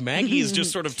camera. Like, Maggie is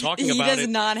just sort of talking about it. He does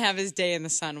not have his day in the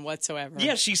sun whatsoever.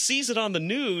 Yeah, she sees it on the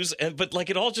news, but,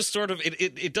 like, it all just sort of,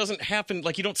 it doesn't happen,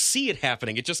 like, you don't see it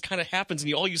happening. It just kind of happens,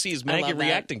 and all you see is Maggie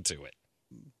reacting to it.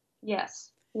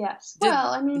 Yes.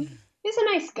 Well, I mean, he's a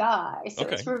nice guy, so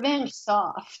it's revenge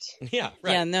soft. Yeah,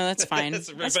 right. Yeah, no, that's fine.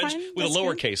 It's that's revenge fine. with That's a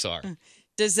lowercase R.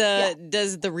 Does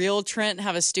the real Trent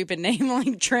have a stupid name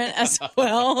like Trent as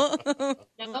well?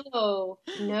 No.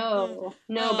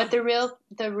 But the real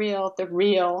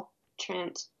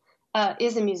Trent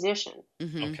is a musician.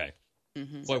 Okay.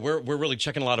 Boy, we're really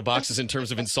checking a lot of boxes in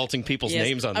terms of insulting people's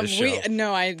names on this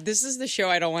show. This is the show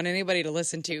I don't want anybody to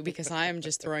listen to because I am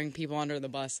just throwing people under the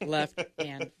bus, left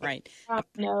and right.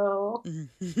 No.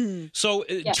 So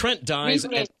Trent dies.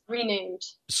 Renamed.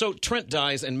 So Trent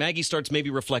dies, and Maggie starts maybe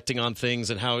reflecting on things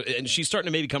and she's starting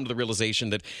to maybe come to the realization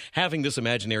that having this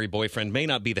imaginary boyfriend may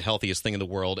not be the healthiest thing in the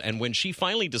world. And when she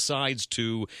finally decides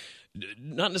to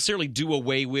not necessarily do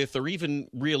away with or even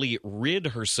really rid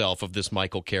herself of this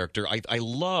Michael character, I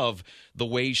love the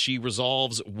way she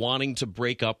resolves wanting to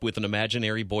break up with an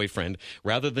imaginary boyfriend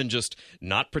rather than just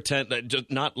not pretend,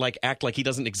 not like act like he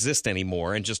doesn't exist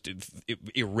anymore and just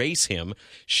erase him.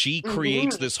 She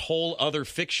creates this whole other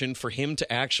fiction for him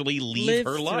to actually live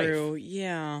her life.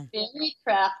 Yeah. Very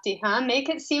crafty, huh? Make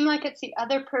it seem like it's the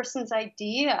other person's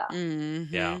idea.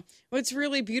 Yeah. Well, it's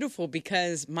really beautiful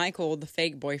because Michael, the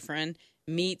fake boyfriend,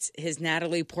 meets his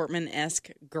Natalie Portman-esque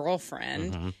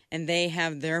girlfriend, and they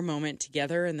have their moment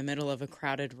together in the middle of a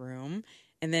crowded room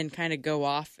and then kind of go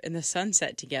off in the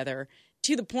sunset together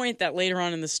to the point that later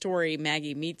on in the story,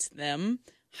 Maggie meets them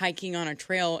hiking on a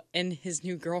trail and his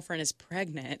new girlfriend is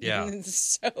pregnant. Yeah. And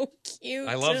it's so cute.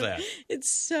 I love that.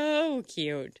 It's so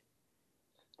cute.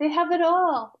 They have it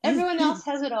all. Everyone else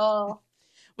has it all.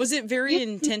 Was it very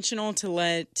intentional to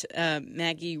let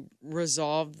Maggie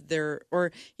resolve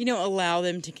allow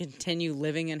them to continue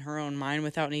living in her own mind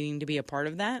without needing to be a part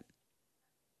of that?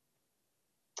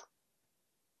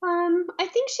 I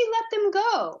think she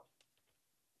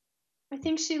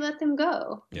let them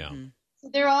go. Yeah.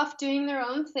 They're off doing their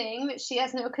own thing that she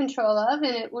has no control of,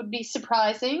 and it would be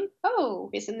surprising.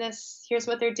 Oh, here's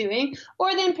what they're doing.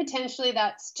 Or then potentially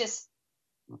that's just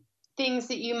things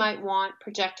that you might want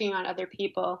projecting on other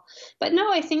people. But no,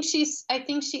 I think she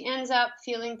ends up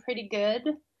feeling pretty good.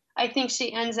 I think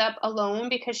she ends up alone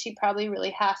because she probably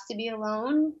really has to be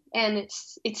alone. And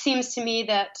it seems to me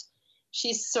that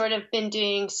she's sort of been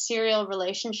doing serial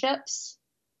relationships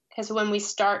because when we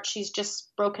start, she's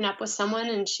just broken up with someone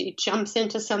and she jumps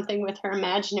into something with her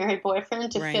imaginary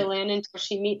boyfriend to fill in until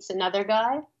she meets another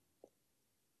guy.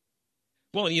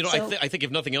 Well, I think if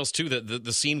nothing else, too,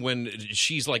 the scene when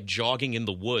she's like jogging in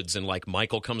the woods and like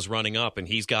Michael comes running up and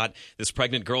he's got this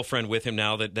pregnant girlfriend with him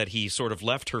now that he sort of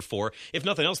left her for. If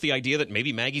nothing else, the idea that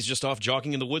maybe Maggie's just off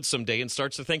jogging in the woods someday and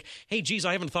starts to think, hey, geez,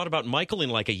 I haven't thought about Michael in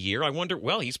like a year. I wonder,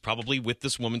 well, he's probably with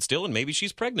this woman still and maybe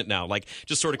she's pregnant now. Like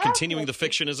just sort of continuing the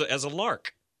fiction as a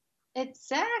lark.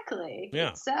 Exactly.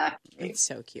 Yeah. Exactly. It's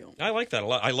so cute. I like that a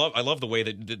lot. I love the way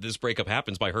that this breakup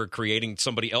happens by her creating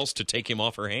somebody else to take him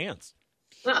off her hands.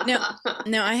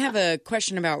 Now, I have a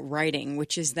question about writing,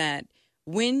 which is that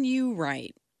when you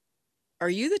write,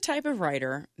 are you the type of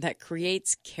writer that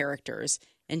creates characters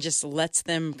and just lets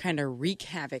them kind of wreak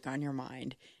havoc on your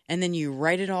mind, and then you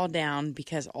write it all down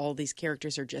because all these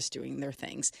characters are just doing their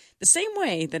things? The same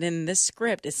way that in this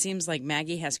script, it seems like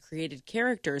Maggie has created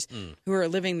characters who are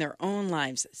living their own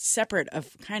lives separate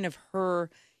of kind of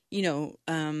her,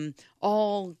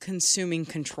 all-consuming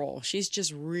control. She's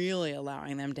just really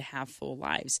allowing them to have full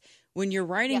lives. When you're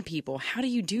writing people, how do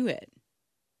you do it?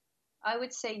 I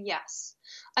would say yes.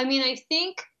 I mean, I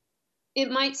think it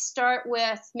might start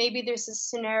with maybe there's a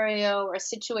scenario or a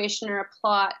situation or a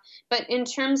plot, but in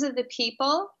terms of the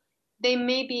people, they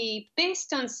may be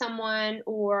based on someone,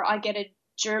 or I get a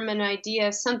German idea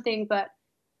of something, but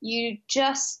you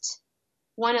just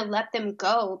want to let them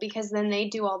go because then they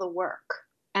do all the work.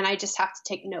 And I just have to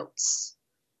take notes.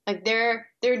 Like they're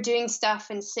doing stuff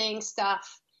and saying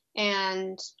stuff,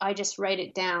 and I just write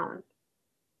it down.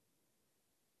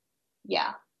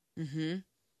 Yeah. Mm-hmm.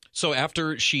 So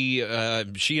after she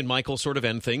and Michael sort of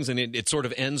end things, and it sort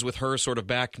of ends with her sort of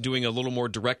back doing a little more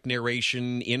direct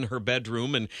narration in her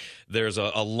bedroom, and there's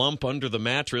a lump under the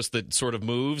mattress that sort of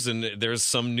moves, and there's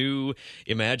some new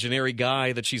imaginary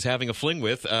guy that she's having a fling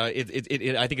with. I think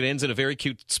it ends in a very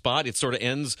cute spot. It sort of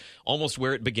ends almost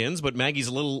where it begins, but Maggie's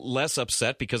a little less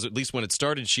upset because at least when it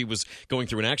started, she was going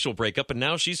through an actual breakup, and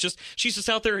now she's just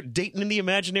out there dating in the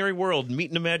imaginary world,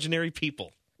 meeting imaginary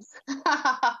people.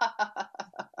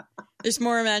 There's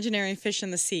more imaginary fish in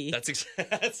the sea. That's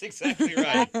exactly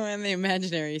right. In the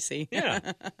imaginary sea.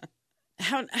 Yeah.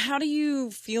 How do you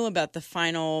feel about the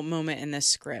final moment in this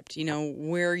script?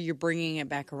 Where you're bringing it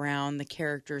back around, the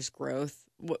character's growth.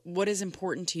 What is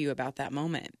important to you about that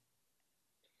moment?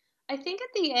 I think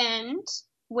at the end,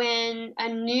 when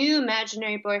a new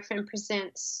imaginary boyfriend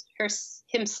presents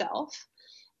himself,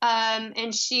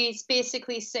 and she's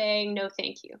basically saying, no,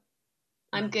 thank you.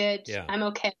 I'm good. Yeah. I'm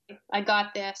okay. I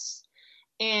got this.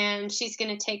 And she's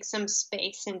going to take some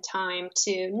space and time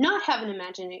to not have an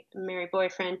imaginary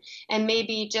boyfriend and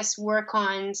maybe just work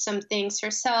on some things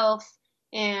herself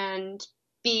and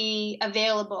be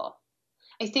available.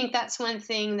 I think that's one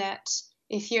thing that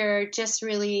if you're just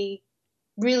really,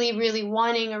 really, really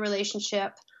wanting a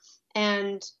relationship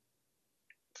and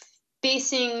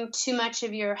basing too much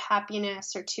of your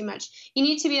happiness or too much, you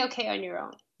need to be okay on your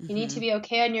own. Mm-hmm. You need to be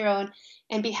okay on your own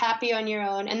and be happy on your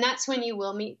own. And that's when you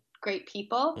will meet great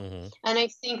people. Mm-hmm. And I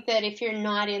think that if you're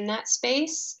not in that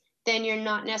space, then you're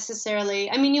not necessarily,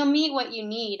 you'll meet what you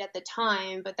need at the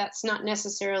time, but that's not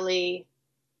necessarily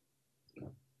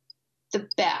the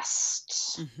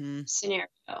best scenario.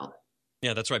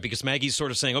 Yeah, that's right. Because Maggie's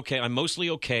sort of saying, "Okay, I'm mostly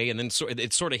okay," and then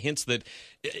it sort of hints that,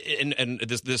 and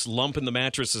this lump in the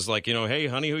mattress is like, "Hey,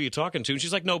 honey, who are you talking to?" And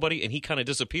she's like, "Nobody," and he kind of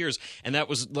disappears. And that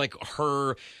was like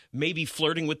her maybe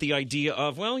flirting with the idea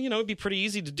of, well, it'd be pretty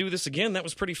easy to do this again. That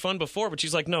was pretty fun before. But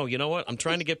she's like, "No, you know what? I'm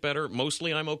trying to get better.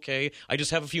 Mostly, I'm okay. I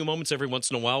just have a few moments every once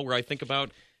in a while where I think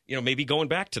about, maybe going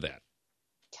back to that."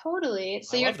 Totally.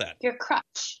 So I love that. Your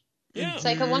crutch. Yeah. It's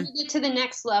like I want to get to the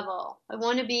next level. I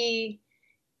want to be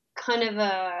kind of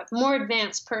a more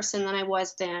advanced person than I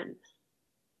was then.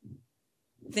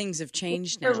 Things have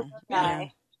changed now. Yeah.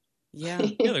 Yeah,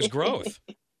 there's growth.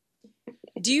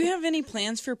 Do you have any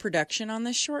plans for production on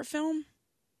this short film?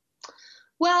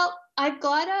 Well, I've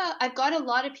got a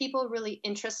lot of people really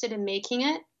interested in making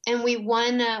it, and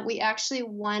we actually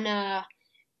won a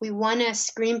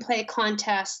screenplay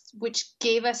contest, which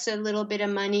gave us a little bit of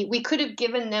money. We could have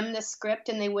given them the script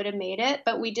and they would have made it,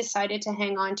 but we decided to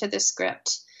hang on to the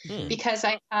script because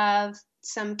I have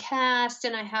some cast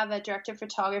and I have a director of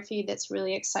photography that's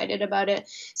really excited about it.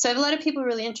 So I have a lot of people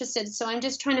really interested. So I'm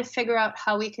just trying to figure out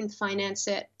how we can finance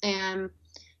it and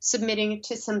submitting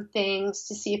to some things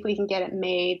to see if we can get it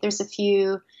made. There's a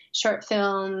few short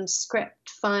films,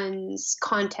 script funds,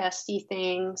 contesty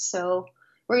things. So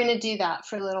we're going to do that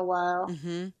for a little while.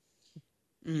 Mm-hmm.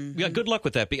 Mm-hmm. Yeah, good luck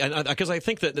with that. Because I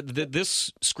think that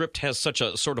this script has such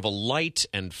a sort of a light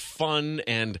and fun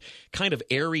and kind of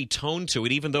airy tone to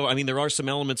it, even though, there are some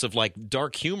elements of like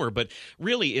dark humor, but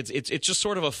really it's just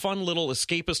sort of a fun little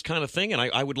escapist kind of thing. And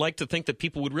I would like to think that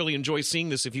people would really enjoy seeing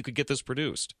this if you could get this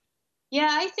produced. Yeah,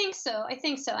 I think so.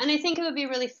 And I think it would be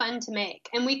really fun to make.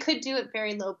 And we could do it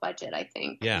very low budget, I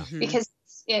think. Yeah. Because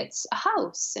it's a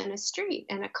house and a street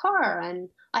and a car. And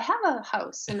I have a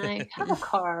house and I have a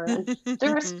car and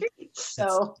there are streets.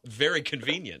 So It's very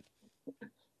convenient.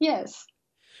 yes.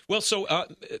 Well, so,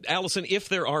 Allison, if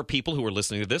there are people who are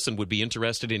listening to this and would be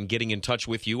interested in getting in touch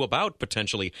with you about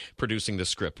potentially producing the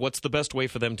script, what's the best way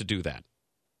for them to do that?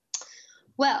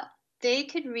 Well, they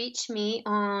could reach me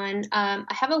on, I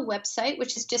have a website,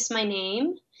 which is just my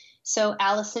name. So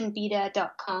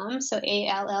AllisonBeda.com. So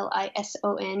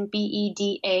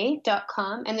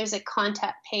ALLISONBEDA.com. And there's a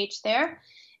contact page there.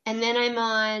 And then I'm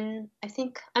on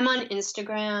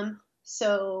Instagram.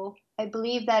 So I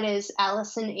believe that is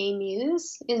Allison A.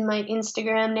 Muse is my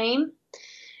Instagram name.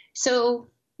 So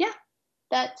yeah,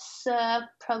 that's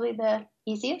probably the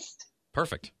easiest.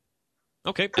 Perfect.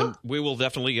 Okay, cool. And we will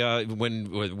definitely,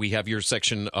 when we have your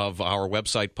section of our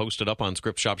website posted up on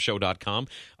scriptshopshow.com,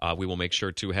 we will make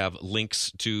sure to have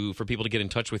links for people to get in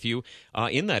touch with you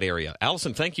in that area.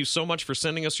 Allison, thank you so much for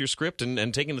sending us your script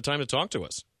and taking the time to talk to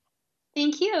us.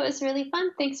 Thank you. It was really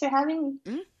fun. Thanks for having me.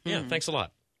 Mm-hmm. Yeah, thanks a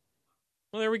lot.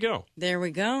 Well, there we go. There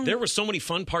we go. There were so many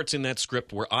fun parts in that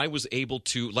script where I was able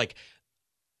to,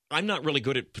 I'm not really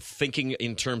good at thinking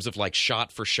in terms of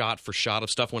shot for shot of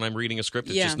stuff when I'm reading a script.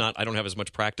 It's just not, I don't have as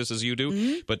much practice as you do.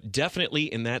 Mm-hmm. But definitely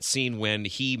in that scene when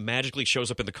he magically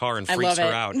shows up in the car and freaks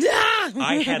her out,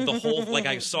 I had the whole,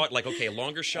 I saw it okay, a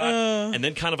longer shot and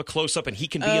then kind of a close up and he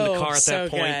can be in the car at that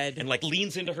point and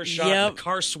leans into her shot and the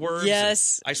car swerves.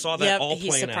 Yes. I saw that all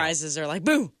playing out. He surprises her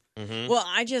boo. Mm-hmm. Well,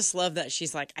 I just love that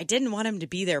she's I didn't want him to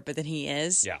be there, but then he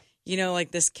is. Yeah.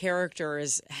 This character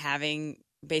is having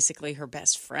basically her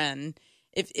best friend.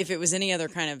 If it was any other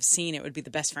kind of scene, it would be the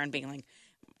best friend being like,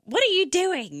 "What are you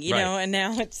doing?" You know, and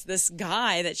now it's this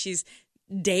guy that she's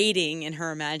dating in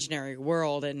her imaginary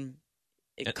world and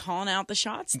calling out the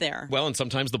shots there. Well, and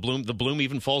sometimes the bloom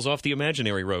even falls off the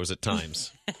imaginary rose at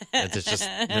times. that's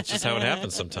just how it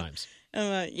happens sometimes.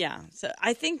 Yeah. So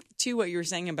I think too what you were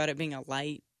saying about it being a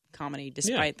light comedy,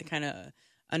 despite the kind of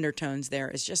undertones there,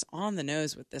 is just on the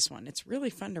nose with this one. It's really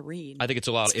fun to read. I think it's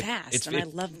a lot. It's fast, and I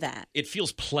love that. It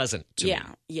feels pleasant to me.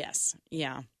 Yes.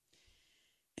 Yeah.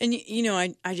 And,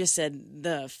 I just said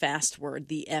the fast word,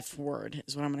 the F word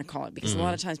is what I'm going to call it, because a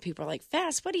lot of times people are like,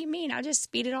 fast, what do you mean? I'll just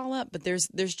speed it all up. But there's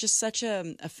just such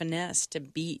a finesse to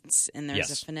beats, and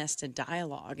there's a finesse to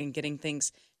dialogue and getting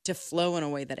things to flow in a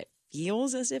way that it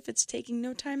feels as if it's taking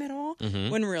no time at all,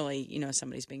 when really,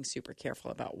 somebody's being super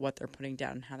careful about what they're putting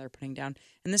down and how they're putting down.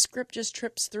 And the script just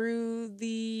trips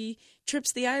the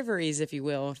ivories, if you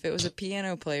will. If it was a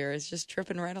piano player, it's just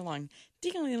tripping right along.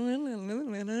 If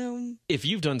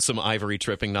you've done some ivory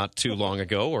tripping not too long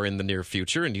ago or in the near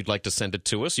future and you'd like to send it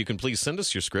to us, you can please send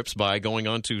us your scripts by going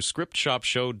on to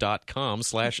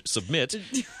scriptshopshow.com/submit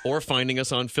or finding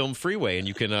us on Film Freeway. And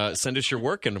you can send us your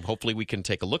work and hopefully we can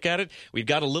take a look at it. We've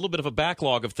got a little bit of a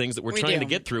backlog of things that we're trying to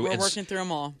get through. We're working through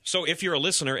them all. So if you're a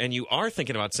listener and you are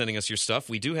thinking about sending us your stuff,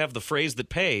 we do have the phrase that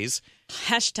pays.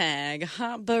 Hashtag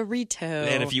Hot Burrito.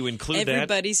 And if you include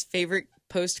everybody's favorite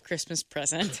post-Christmas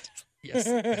present. Yes,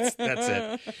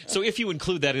 that's it. So if you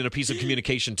include that in a piece of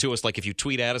communication to us, like if you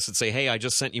tweet at us and say, hey, I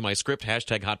just sent you my script,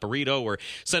 hashtag Hot Burrito, or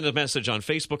send a message on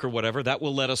Facebook or whatever, that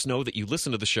will let us know that you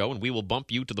listen to the show, and we will bump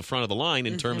you to the front of the line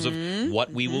in terms of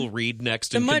what we will read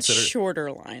next. The much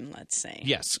shorter line, let's say.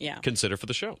 Yes, consider for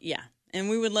the show. Yeah. And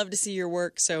we would love to see your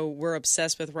work. So we're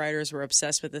obsessed with writers. We're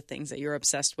obsessed with the things that you're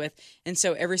obsessed with. And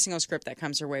so every single script that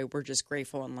comes our way, we're just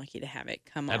grateful and lucky to have it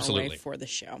come our way for the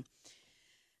show.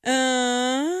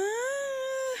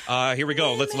 Here we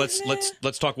go. Let's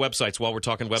talk websites while we're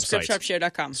talking websites.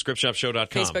 Scriptshopshow.com. Scriptshopshow.com.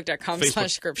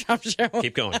 Facebook.com/scriptshopshow.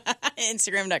 Keep going.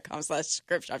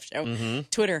 Instagram.com/scriptshopshow.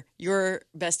 Twitter, your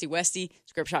bestie Westie,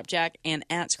 Script Shop Jack, and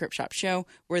at Script Shop Show.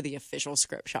 We're the official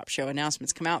Script Shop Show.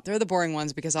 Announcements come out. They're the boring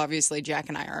ones because obviously Jack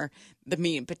and I are the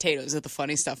meat and potatoes of the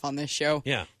funny stuff on this show.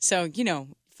 Yeah. So,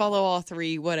 follow all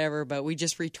three, whatever, but we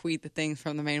just retweet the things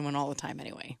from the main one all the time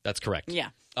anyway. That's correct. Yeah.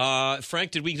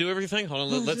 Frank, did we do everything?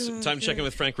 Hold on, let's time check in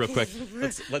with Frank real quick.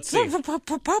 Let's see.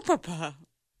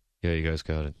 Yeah, you guys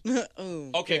got it.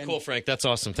 Okay, cool, Frank. That's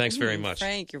awesome. Thanks very much.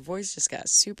 Frank, your voice just got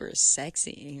super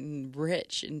sexy and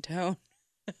rich in tone.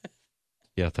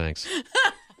 Yeah, thanks.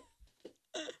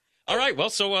 All right, well,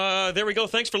 so there we go.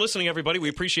 Thanks for listening, everybody. We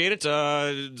appreciate it.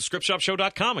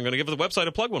 Scriptshopshow.com. I'm going to give the website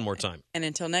a plug one more time. And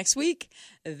until next week,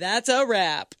 that's a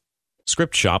wrap.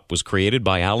 Script Shop was created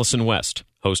by Allison West.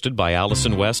 Hosted by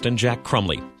Allison West and Jack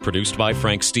Crumley. Produced by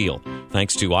Frank Steele.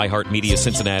 Thanks to iHeartMedia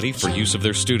Cincinnati for use of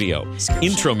their studio.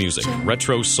 Intro music,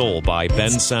 Retro Soul by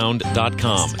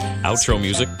bensound.com. Outro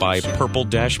music by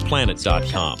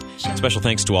purple-planet.com. Special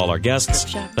thanks to all our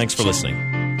guests. Thanks for listening.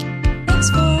 Thanks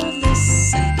for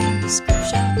listening.